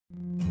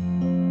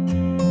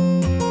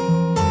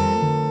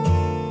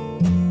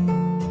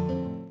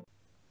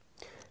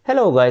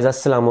Hello guys,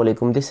 Assalamu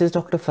alaikum. This is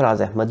Dr.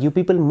 Faraz Ahmad. You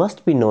people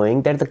must be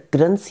knowing that the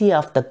currency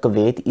of the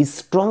Kuwait is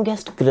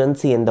strongest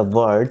currency in the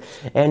world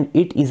and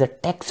it is a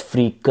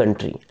tax-free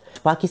country.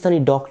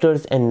 Pakistani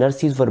doctors and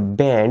nurses were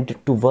banned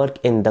to work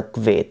in the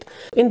Kuwait.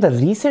 In the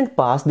recent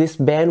past, this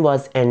ban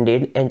was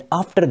ended, and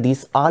after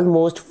this,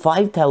 almost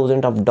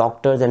 5,000 of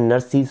doctors and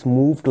nurses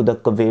moved to the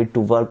Kuwait to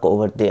work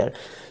over there.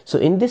 So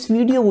in this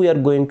video, we are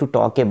going to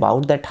talk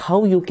about that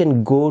how you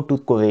can go to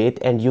Kuwait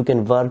and you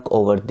can work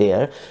over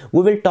there.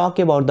 We will talk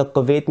about the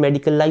Kuwait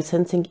medical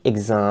licensing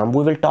exam.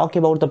 We will talk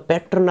about the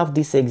pattern of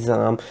this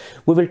exam.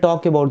 We will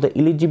talk about the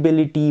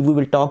eligibility. We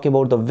will talk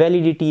about the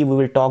validity. We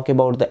will talk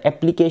about the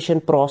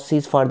application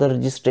process for the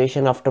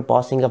registration after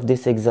passing of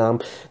this exam.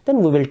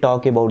 Then we will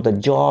talk about the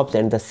jobs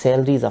and the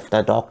salaries of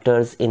the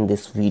doctors in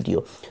this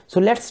video. So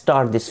let's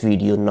start this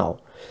video now.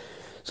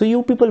 So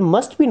you people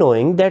must be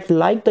knowing that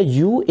like the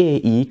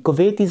UAE,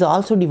 Kuwait is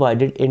also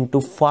divided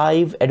into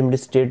 5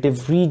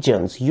 administrative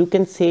regions. You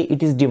can say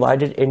it is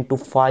divided into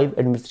 5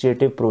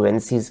 administrative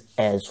provinces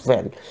as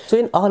well. So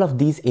in all of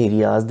these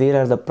areas,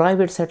 there are the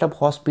private setup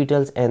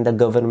hospitals and the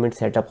government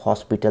setup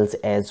hospitals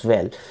as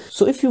well.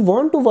 So if you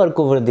want to work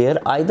over there,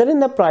 either in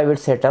the private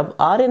setup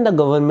or in the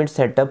government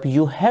setup,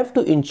 you have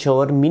to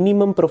ensure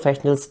minimum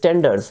professional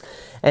standards.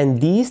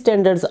 And these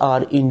standards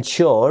are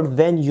ensured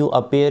when you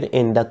appear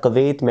in the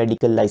Kuwait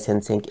medical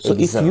licensing exam.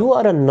 So if you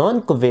are a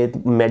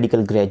non-Kuwait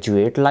medical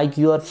graduate, like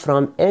you are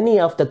from any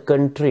of the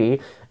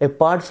country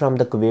apart from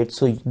the Kuwait,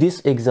 so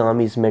this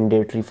exam is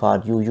mandatory for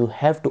you. You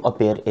have to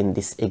appear in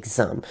this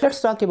exam.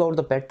 Let's talk about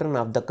the pattern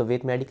of the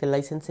Kuwait medical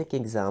licensing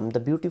exam. The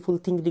beautiful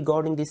thing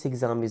regarding this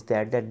exam is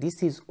that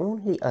this is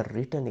only a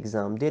written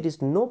exam. There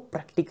is no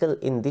practical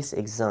in this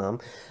exam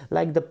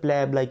like the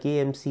PLAB, like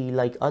AMC,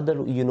 like other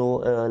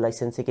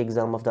licensing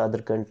exam of the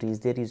other countries.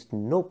 There is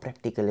no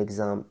practical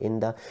exam in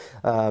the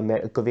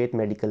Kuwait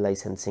medical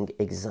licensing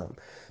exam.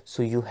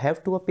 So you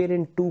have to appear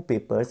in 2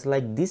 papers.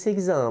 Like this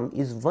exam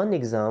is one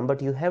exam,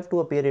 but you have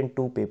to appear in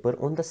 2 papers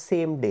on the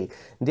same day.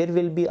 There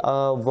will be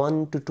a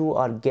 1 to 2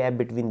 hour gap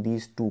between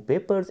these 2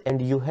 papers,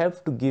 and you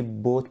have to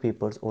give both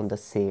papers on the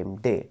same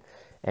day.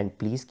 And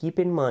please keep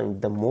in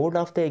mind the mode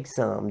of the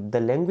exam,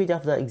 the language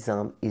of the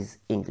exam is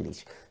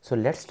English. So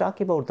let's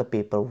talk about the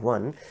paper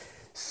 1.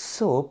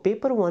 So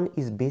paper 1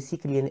 is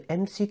basically an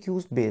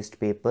MCQs based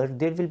paper.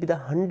 There will be the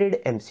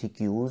 100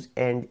 MCQs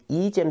and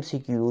each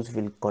MCQs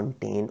will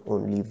contain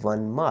only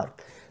 1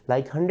 mark.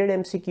 Like 100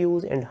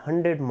 MCQs and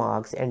 100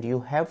 marks, and you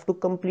have to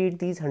complete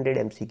these 100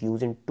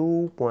 MCQs in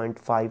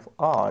 2.5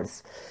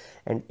 hours.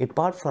 And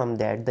apart from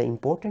that, the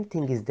important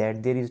thing is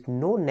that there is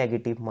no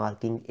negative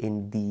marking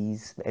in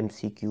these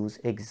MCQs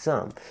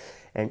exam.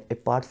 And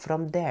apart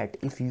from that,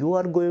 if you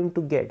are going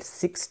to get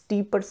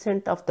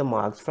 60% of the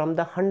marks from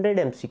the 100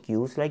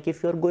 MCQs, like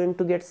if you are going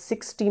to get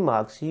 60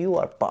 marks, you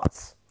are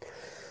pass.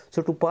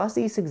 So to pass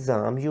this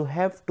exam, you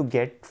have to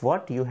get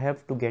what? You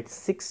have to get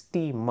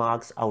 60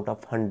 marks out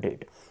of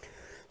 100.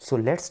 So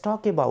let's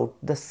talk about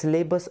the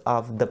syllabus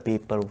of the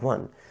paper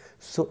 1.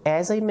 So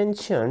as I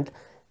mentioned,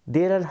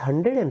 there are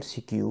 100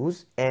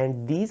 MCQs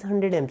and these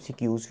 100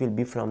 MCQs will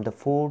be from the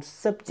 4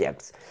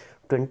 subjects.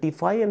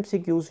 25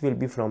 MCQs will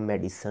be from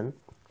medicine,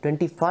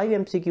 25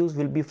 MCQs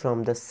will be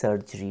from the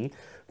surgery,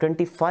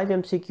 25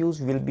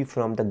 MCQs will be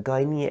from the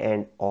gynae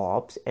and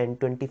ops, and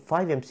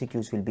 25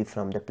 MCQs will be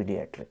from the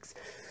pediatrics.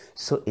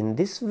 So in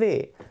this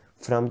way,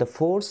 from the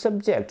 4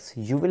 subjects,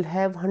 you will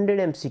have 100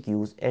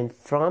 MCQs, and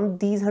from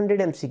these 100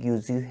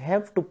 MCQs, you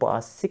have to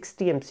pass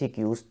 60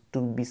 MCQs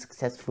to be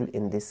successful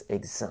in this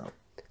exam.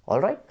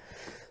 Alright.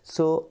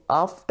 So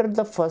after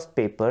the first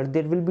paper,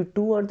 there will be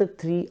 2 or the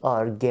 3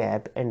 hour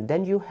gap, and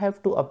then you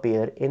have to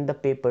appear in the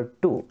paper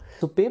 2.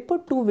 So paper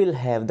 2 will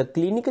have the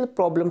clinical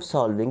problem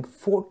solving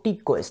 40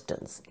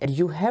 questions, and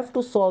you have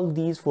to solve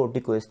these 40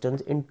 questions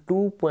in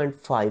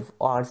 2.5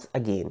 hours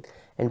again.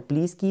 And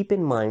please keep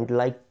in mind,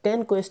 like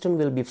 10 questions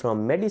will be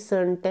from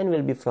medicine, 10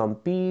 will be from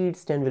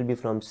peds, 10 will be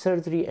from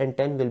surgery, and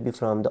 10 will be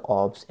from the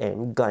ops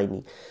and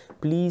gynae.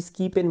 Please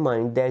keep in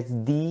mind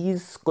that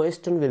these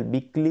questions will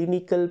be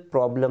clinical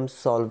problem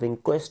solving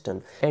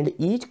question, and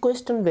each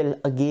question will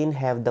again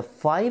have the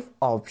 5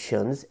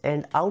 options,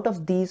 and out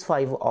of these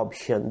 5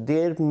 options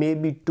there may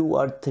be 2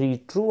 or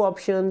 3 true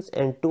options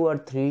and 2 or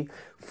 3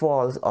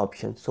 false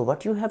options. So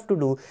what you have to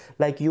do,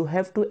 like you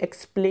have to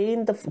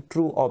explain the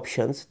true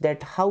options,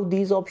 that how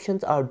these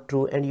options are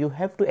true, and you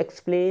have to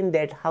explain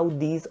that how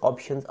these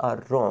options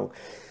are wrong.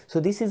 So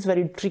this is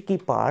very tricky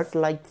part,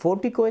 like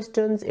 40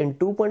 questions in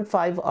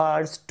 2.5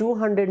 hours,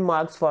 200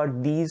 marks for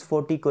these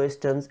 40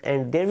 questions,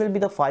 and there will be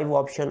the 5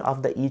 options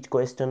of the each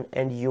question,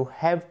 and you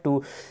have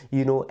to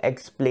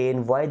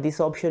explain why this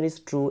option is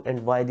true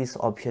and why this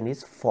option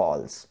is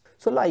false.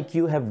 So like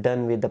you have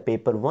done with the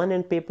paper 1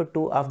 and paper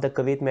 2 of the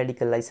Kuwait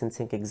medical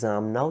licensing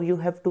exam, now you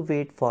have to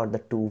wait for the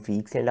 2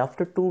 weeks, and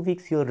after 2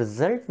 weeks your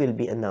result will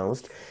be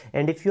announced.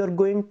 And if you are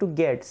going to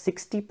get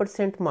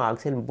 60%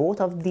 marks in both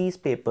of these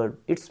papers,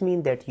 it's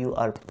mean that you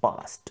are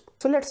passed.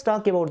 So let's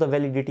talk about the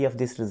validity of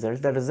this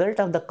result. The result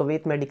of the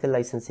Kuwait medical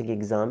licensing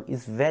exam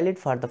is valid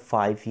for the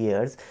 5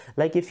 years.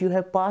 Like if you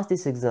have passed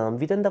this exam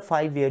within the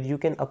 5 years, you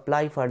can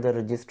apply for the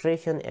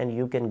registration and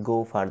you can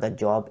go for the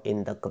job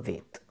in the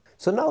Kuwait.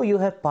 So now you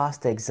have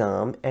passed the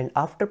exam, and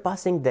after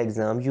passing the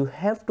exam you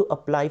have to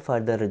apply for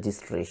the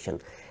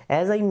registration.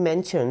 As I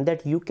mentioned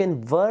that you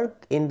can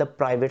work in the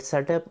private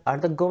setup or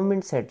the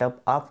government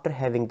setup after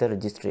having the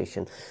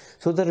registration.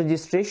 So the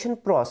registration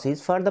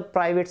process for the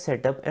private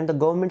setup and the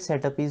government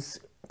setup is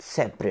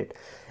separate,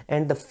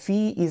 and the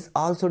fee is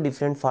also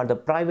different for the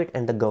private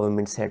and the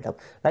government setup.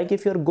 Like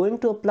if you're going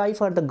to apply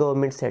for the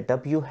government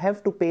setup, you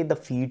have to pay the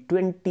fee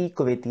 20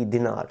 Kuwaiti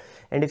dinar,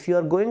 and if you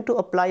are going to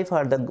apply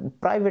for the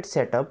private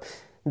setup,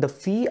 the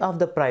fee of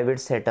the private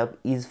setup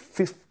is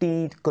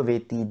 50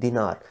 Kuwaiti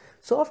dinar.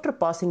 So after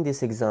passing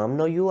this exam,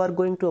 now you are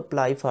going to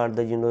apply for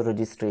the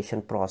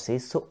registration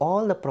process. So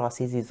all the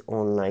process is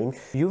online.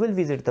 You will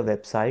visit the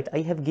website. I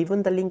have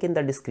given the link in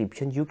the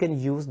description. You can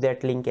use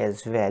that link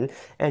as well,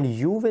 and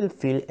you will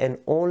fill an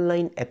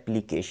online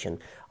application.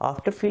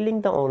 After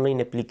filling the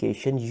online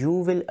application, you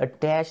will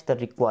attach the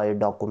required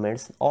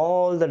documents.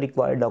 All the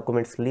required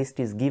documents list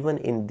is given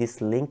in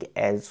this link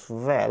as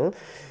well.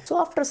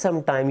 So after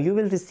some time, you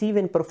will receive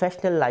a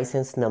professional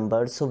license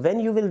number. So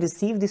when you will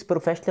receive this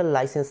professional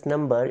license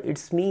number,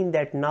 it's mean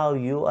that now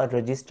you are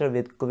registered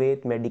with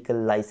Kuwait Medical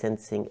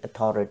Licensing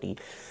Authority.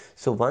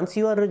 So once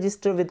you are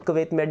registered with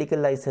Kuwait Medical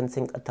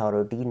Licensing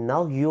Authority,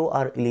 now you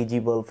are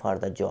eligible for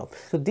the job.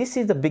 So this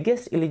is the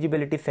biggest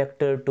eligibility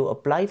factor to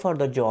apply for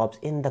the jobs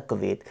in the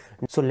Kuwait.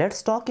 So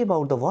let's talk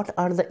about what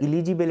are the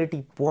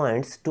eligibility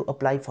points to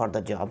apply for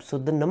the job. So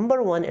the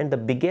number one and the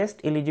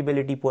biggest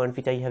eligibility point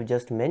which I have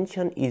just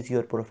mentioned is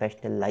your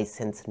professional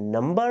license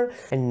number,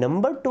 and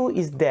number two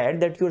is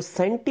that your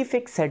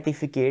scientific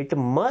certificate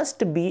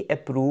must be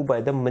approved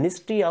by the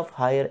Ministry of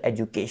Higher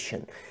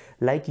Education.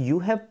 Like you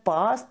have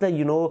passed the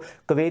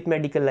Kuwait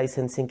medical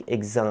licensing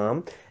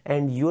exam,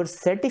 and your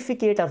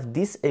certificate of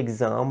this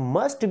exam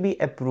must be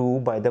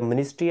approved by the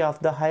Ministry of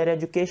the Higher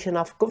Education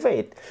of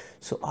Kuwait.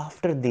 So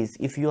after this,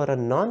 if you are a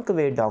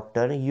non-Kuwait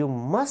doctor, you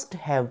must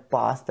have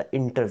passed the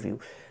interview.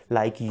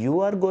 Like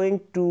you are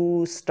going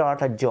to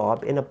start a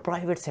job in a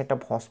private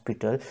setup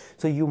hospital,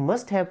 so you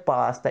must have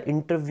passed the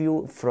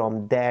interview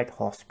from that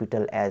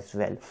hospital as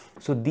well.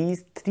 So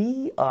these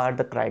three are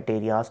the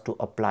criteria to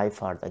apply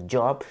for the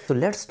job. So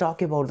let's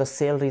talk about the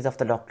salaries of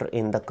the doctor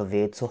in the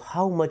Kuwait. So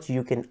how much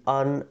you can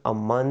earn a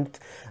month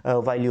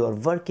while you are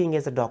working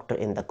as a doctor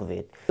in the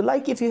Kuwait. So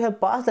like if you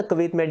have passed the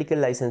Kuwait medical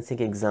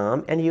licensing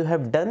exam and you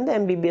have done the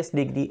MBBS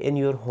degree in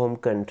your home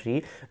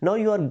country, now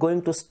you are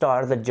going to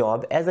start the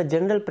job as a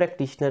general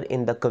practitioner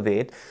in the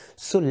Kuwait.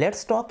 So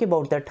let's talk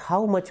about that,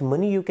 how much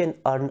money you can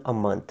earn a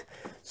month.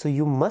 So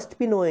you must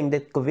be knowing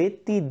that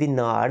Kuwaiti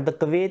dinar, the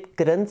Kuwait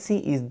currency,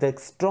 is the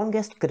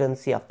strongest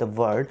currency of the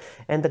world,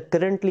 and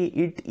currently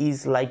it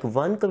is like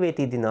 1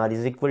 Kuwaiti dinar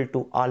is equal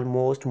to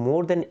almost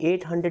more than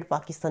 800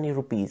 Pakistani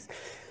rupees.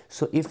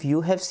 So if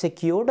you have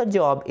secured a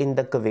job in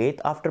the Kuwait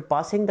after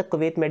passing the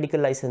Kuwait medical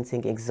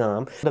licensing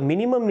exam, the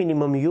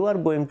minimum you are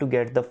going to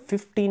get the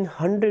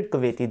 1500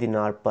 Kuwaiti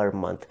dinar per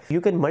month. You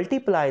can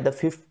multiply the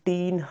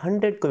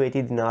 1500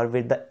 Kuwaiti dinar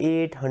with the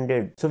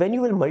 800. So when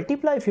you will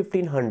multiply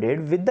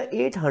 1500 with the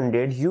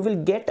 800, you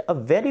will get a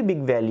very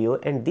big value,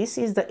 and this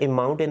is the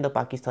amount in the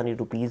Pakistani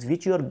rupees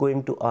which you are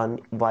going to earn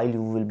while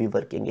you will be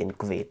working in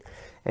Kuwait.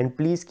 And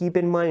please keep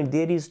in mind,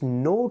 there is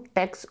no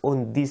tax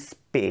on this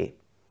pay.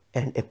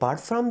 And apart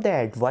from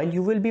that, while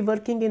you will be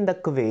working in the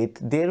Kuwait,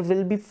 there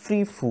will be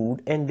free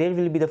food and there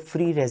will be the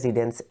free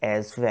residence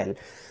as well.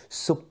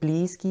 So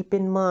please keep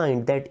in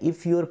mind that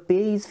if your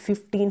pay is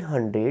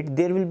 1500,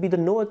 there will be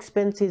no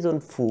expenses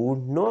on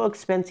food, no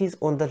expenses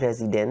on the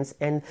residence,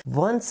 and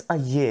once a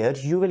year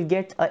you will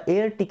get an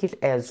air ticket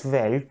as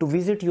well to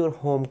visit your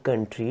home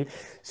country.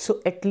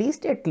 So at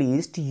least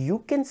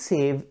you can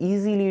save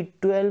easily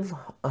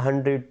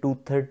 1200 to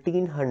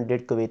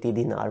 1300 Kuwaiti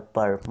dinar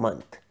per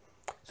month.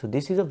 So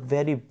this is a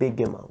very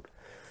big amount.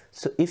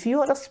 So if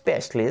you are a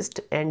specialist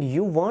and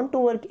you want to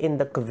work in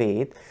the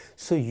Kuwait,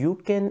 so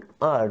you can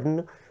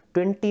earn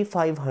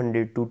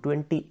 2500 to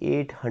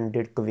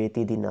 2800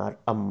 Kuwaiti dinar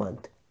a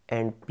month.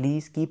 And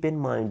please keep in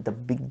mind, the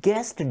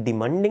biggest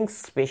demanding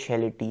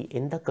specialty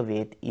in the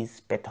Kuwait is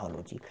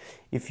pathology.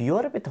 If you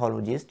are a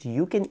pathologist,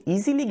 you can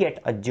easily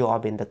get a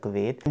job in the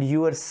Kuwait, and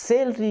your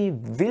salary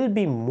will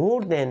be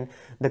more than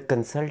the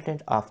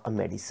consultant of a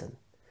medicine.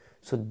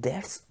 So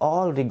that's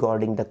all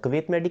regarding the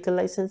Kuwait medical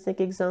licensing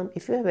exam.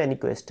 If you have any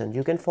question,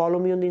 you can follow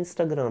me on the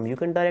Instagram, you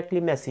can directly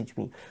message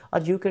me,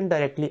 or you can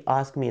directly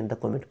ask me in the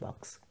comment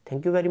box.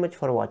 Thank you very much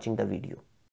for watching the video.